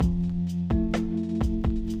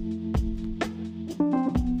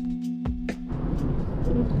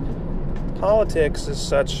Politics is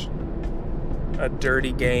such a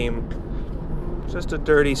dirty game. Just a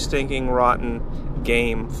dirty, stinking, rotten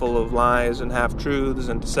game full of lies and half-truths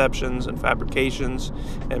and deceptions and fabrications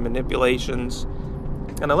and manipulations.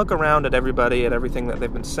 And I look around at everybody, at everything that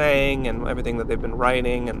they've been saying and everything that they've been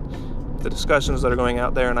writing and the discussions that are going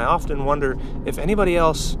out there, and I often wonder if anybody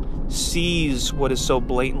else sees what is so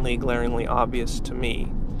blatantly, glaringly obvious to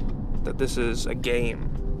me, that this is a game.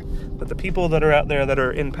 That the people that are out there that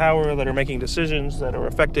are in power, that are making decisions, that are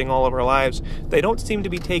affecting all of our lives, they don't seem to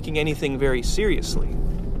be taking anything very seriously.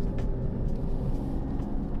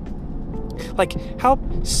 Like, how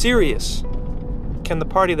serious can the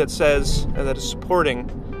party that says, that is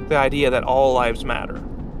supporting the idea that all lives matter?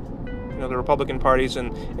 You know, the Republican parties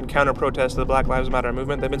in counter-protest to the Black Lives Matter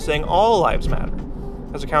movement, they've been saying all lives matter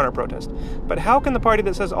as a counter-protest. But how can the party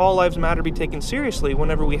that says all lives matter be taken seriously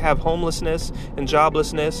whenever we have homelessness and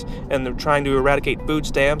joblessness, and they're trying to eradicate food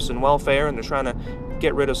stamps and welfare, and they're trying to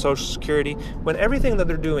get rid of Social Security, when everything that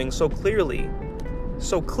they're doing so clearly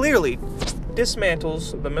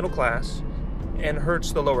dismantles the middle class and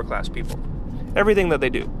hurts the lower class people? Everything that they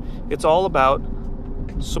do. It's all about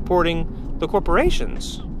supporting the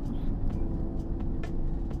corporations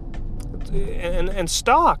and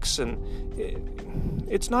stocks, and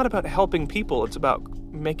it's not about helping people. It's about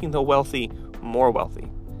making the wealthy more wealthy.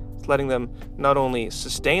 It's letting them not only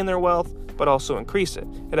sustain their wealth, but also increase it.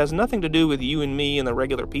 It has nothing to do with you and me and the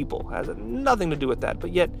regular people. It has nothing to do with that.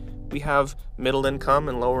 But yet we have middle income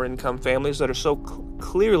and lower income families that are so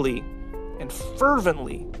clearly and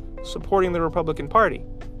fervently supporting the Republican Party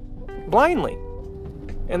blindly.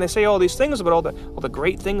 And they say all these things about all the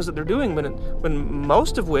great things that they're doing, when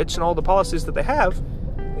most of which, and all the policies that they have,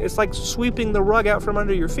 it's like sweeping the rug out from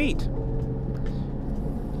under your feet.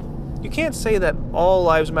 You can't say that all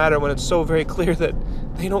lives matter when it's so very clear that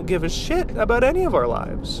they don't give a shit about any of our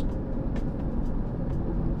lives.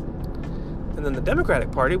 And then the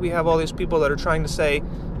Democratic Party, we have all these people that are trying to say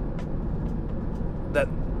that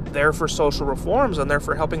they're for social reforms and they're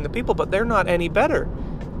for helping the people, but they're not any better.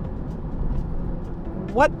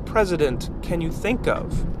 What president can you think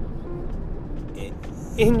of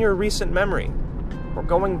in your recent memory, or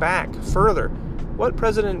going back further, what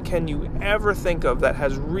president can you ever think of that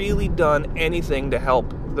has really done anything to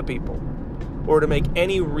help the people or to make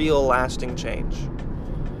any real lasting change?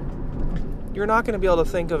 You're not going to be able to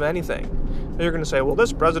think of anything. You're going to say, well,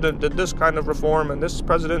 this president did this kind of reform and this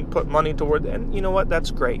president put money toward, and you know what,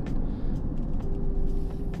 that's great.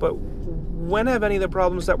 But when have any of the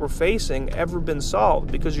problems that we're facing ever been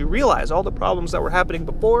solved? Because you realize all the problems that were happening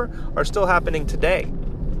before are still happening today.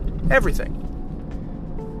 Everything.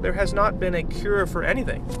 There has not been a cure for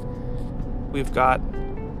anything. We've got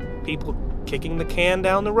people kicking the can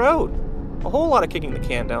down the road. A whole lot of kicking the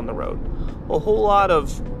can down the road. A whole lot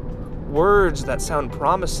of words that sound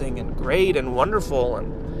promising and great and wonderful,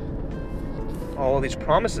 and all of these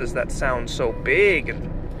promises that sound so big.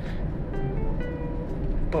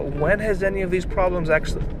 But when has any of these problems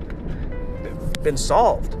actually been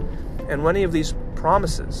solved? And when any of these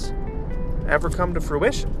promises ever come to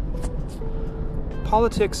fruition?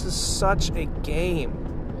 Politics is such a game.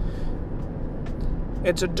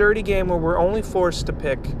 It's a dirty game where we're only forced to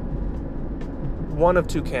pick one of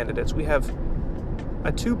two candidates. We have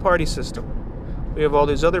a two-party system. We have all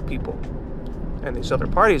these other people and these other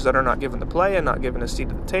parties that are not given the play and not given a seat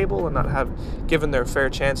at the table and not have given their fair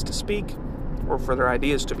chance to speak or for their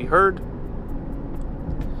ideas to be heard.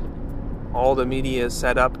 All the media is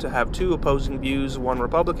set up to have two opposing views, one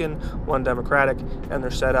Republican, one Democratic, and they're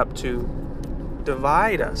set up to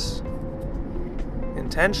divide us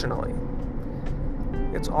intentionally.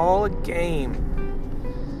 It's all a game.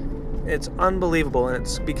 It's unbelievable, and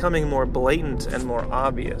it's becoming more blatant and more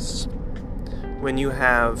obvious when you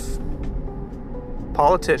have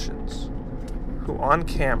politicians who on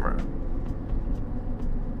camera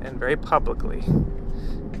and very publicly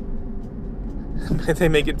they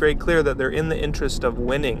make it very clear that they're in the interest of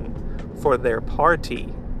winning for their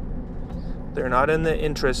party. They're not in the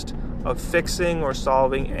interest of fixing or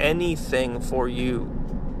solving anything for you.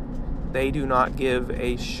 They do not give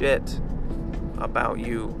a shit about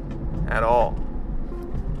you at all.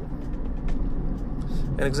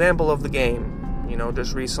 An example of the game,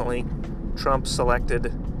 just recently, Trump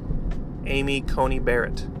selected Amy Coney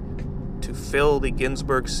Barrett to fill the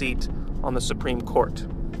Ginsburg seat on the Supreme Court.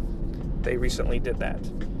 They recently did that.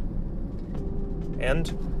 And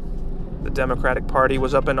the Democratic Party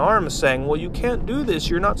was up in arms saying, well, you can't do this.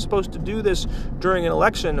 You're not supposed to do this during an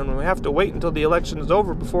election, and we have to wait until the election is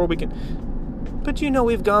over before we can. But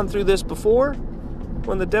we've gone through this before.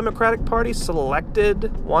 When the Democratic Party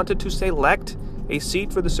wanted to select a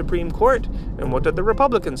seat for the Supreme Court. And what did the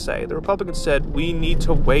Republicans say? The Republicans said, we need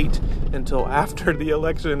to wait until after the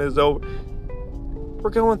election is over. We're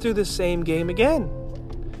going through the same game again.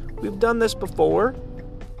 We've done this before.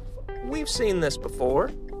 We've seen this before.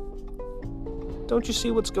 Don't you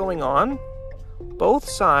see what's going on? Both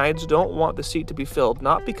sides don't want the seat to be filled,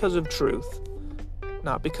 not because of truth,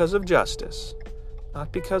 not because of justice,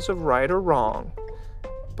 not because of right or wrong,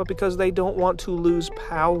 but because they don't want to lose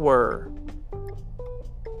power.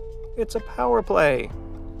 It's a power play.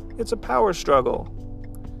 It's a power struggle.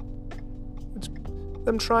 It's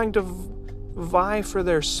them trying to vie for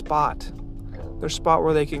their spot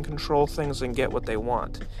where they can control things and get what they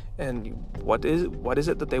want. And what is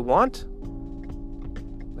it that they want?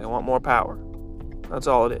 They want more power. That's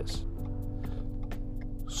all it is.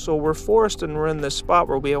 So we're forced, and we're in this spot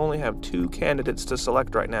where we only have two candidates to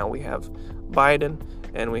select right now. We have Biden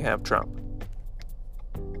and we have Trump.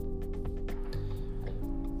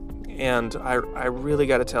 And I really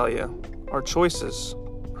got to tell you, our choices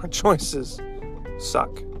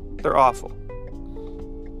suck. They're awful.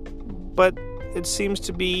 But it seems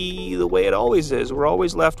to be the way it always is. We're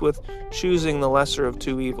always left with choosing the lesser of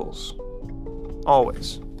two evils.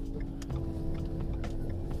 Always.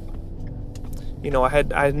 You know, I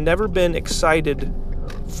had never been excited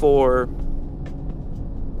for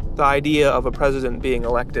the idea of a president being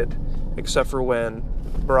elected, except for when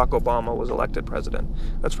Barack Obama was elected president.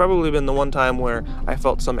 That's probably been the one time where I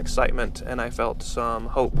felt some excitement and I felt some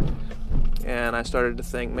hope. And I started to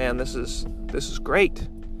think, man, this is great.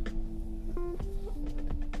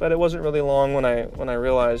 But it wasn't really long when I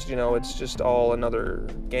realized, you know, it's just all another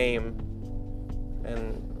game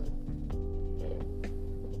and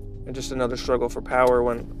just another struggle for power.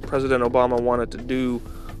 When President Obama wanted to do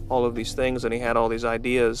all of these things and he had all these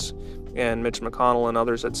ideas, and Mitch McConnell and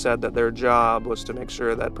others had said that their job was to make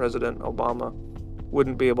sure that President Obama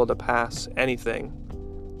wouldn't be able to pass anything,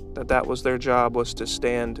 that was their job, was to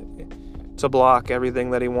stand to block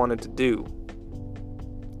everything that he wanted to do.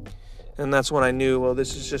 And that's when I knew, well,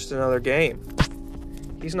 this is just another game.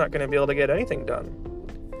 He's not going to be able to get anything done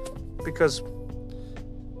because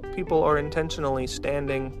people are intentionally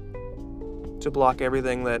standing to block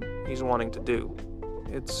everything that he's wanting to do.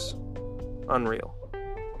 It's unreal.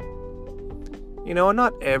 You know,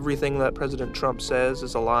 not everything that President Trump says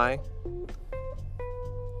is a lie.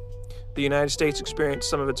 The United States experienced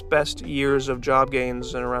some of its best years of job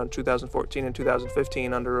gains in around 2014 and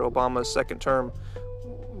 2015 under Obama's second term,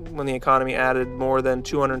 when the economy added more than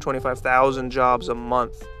 225,000 jobs a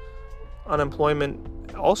month.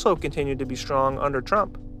 Unemployment also continued to be strong under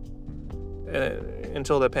Trump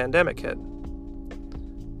until the pandemic hit.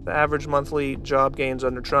 The average monthly job gains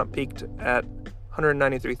under Trump peaked at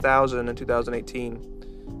 193,000 in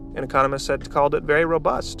 2018, and economists had called it very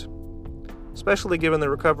robust, especially given the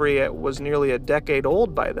recovery was nearly a decade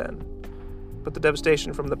old by then. But the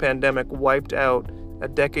devastation from the pandemic wiped out a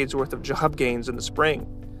decade's worth of job gains in the spring.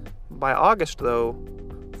 By August, though,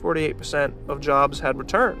 48% of jobs had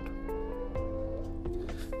returned.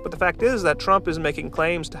 But the fact is that Trump is making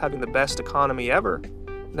claims to having the best economy ever,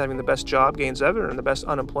 and having the best job gains ever, and the best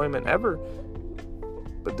unemployment ever.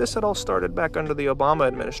 But this had all started back under the Obama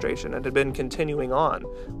administration and had been continuing on.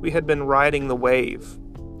 We had been riding the wave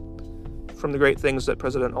from the great things that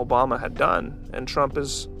President Obama had done, and Trump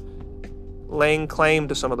is laying claim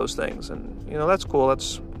to some of those things. And, you know, that's cool.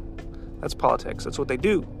 That's politics. That's what they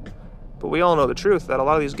do. But we all know the truth, that a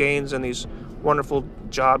lot of these gains and these wonderful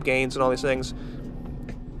job gains and all these things,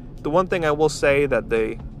 the one thing I will say that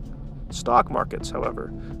the stock markets,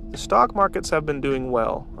 however, the stock markets have been doing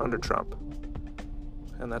well under Trump.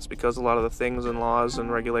 And that's because a lot of the things and laws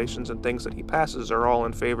and regulations and things that he passes are all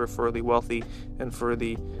in favor for the wealthy and for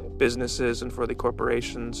the businesses and for the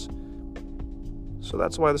corporations. So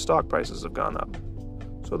that's why the stock prices have gone up.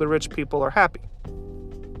 So the rich people are happy.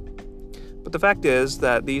 But the fact is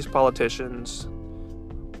that these politicians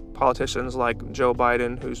like Joe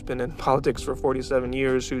Biden, who's been in politics for 47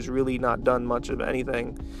 years, who's really not done much of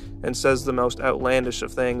anything and says the most outlandish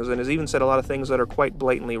of things and has even said a lot of things that are quite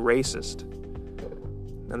blatantly racist.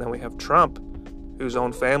 And then we have Trump, whose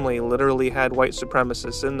own family literally had white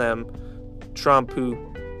supremacists in them. Trump, who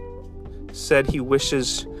said he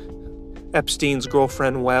wishes Epstein's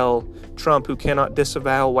girlfriend well. Trump, who cannot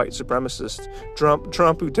disavow white supremacists.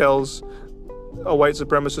 Trump, who tells a white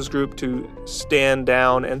supremacist group to stand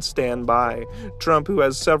down and stand by. Trump, who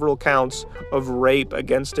has several counts of rape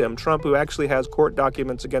against him. Trump, who actually has court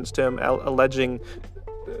documents against him alleging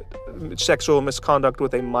sexual misconduct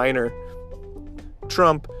with a minor.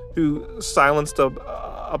 Trump, who silenced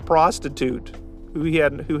a prostitute who he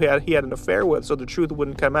had an affair with, so the truth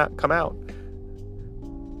wouldn't come out.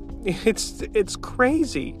 It's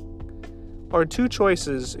crazy. Our two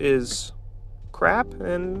choices is crap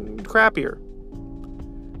and crappier.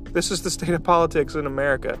 This is the state of politics in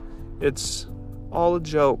America. It's all a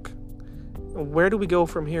joke. Where do we go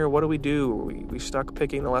from here? What do? We stuck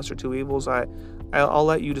picking the lesser two evils? I'll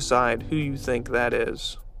let you decide who you think that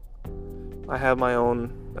is. I have my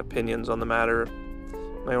own opinions on the matter,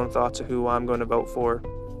 my own thoughts of who I'm going to vote for.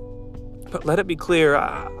 But let it be clear,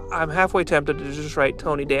 I'm halfway tempted to just write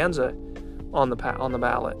Tony Danza on the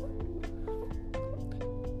ballot.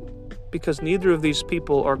 Because neither of these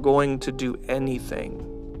people are going to do anything.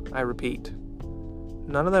 I repeat,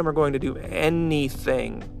 none of them are going to do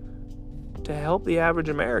anything to help the average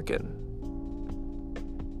American,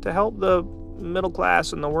 to help the middle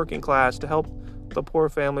class and the working class, to help the poor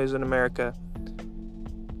families in America.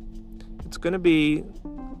 It's going to be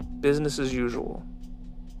business as usual.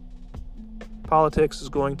 Politics is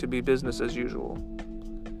going to be business as usual.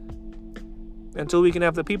 Until we can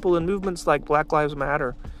have the people in movements like Black Lives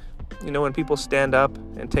Matter, when people stand up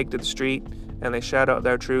and take to the street and they shout out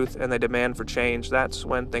their truth and they demand for change, that's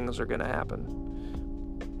when things are going to happen.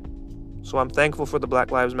 So I'm thankful for the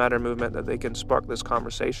Black Lives Matter movement, that they can spark this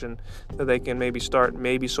conversation, that they can maybe start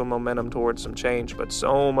some momentum towards some change, but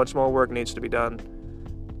so much more work needs to be done.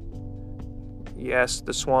 Yes,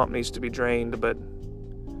 the swamp needs to be drained, but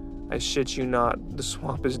I shit you not, the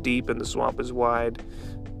swamp is deep and the swamp is wide.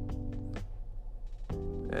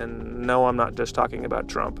 And no, I'm not just talking about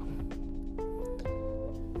Trump.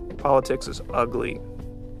 Politics is ugly.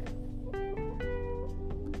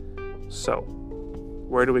 So,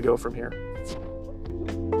 where do we go from here?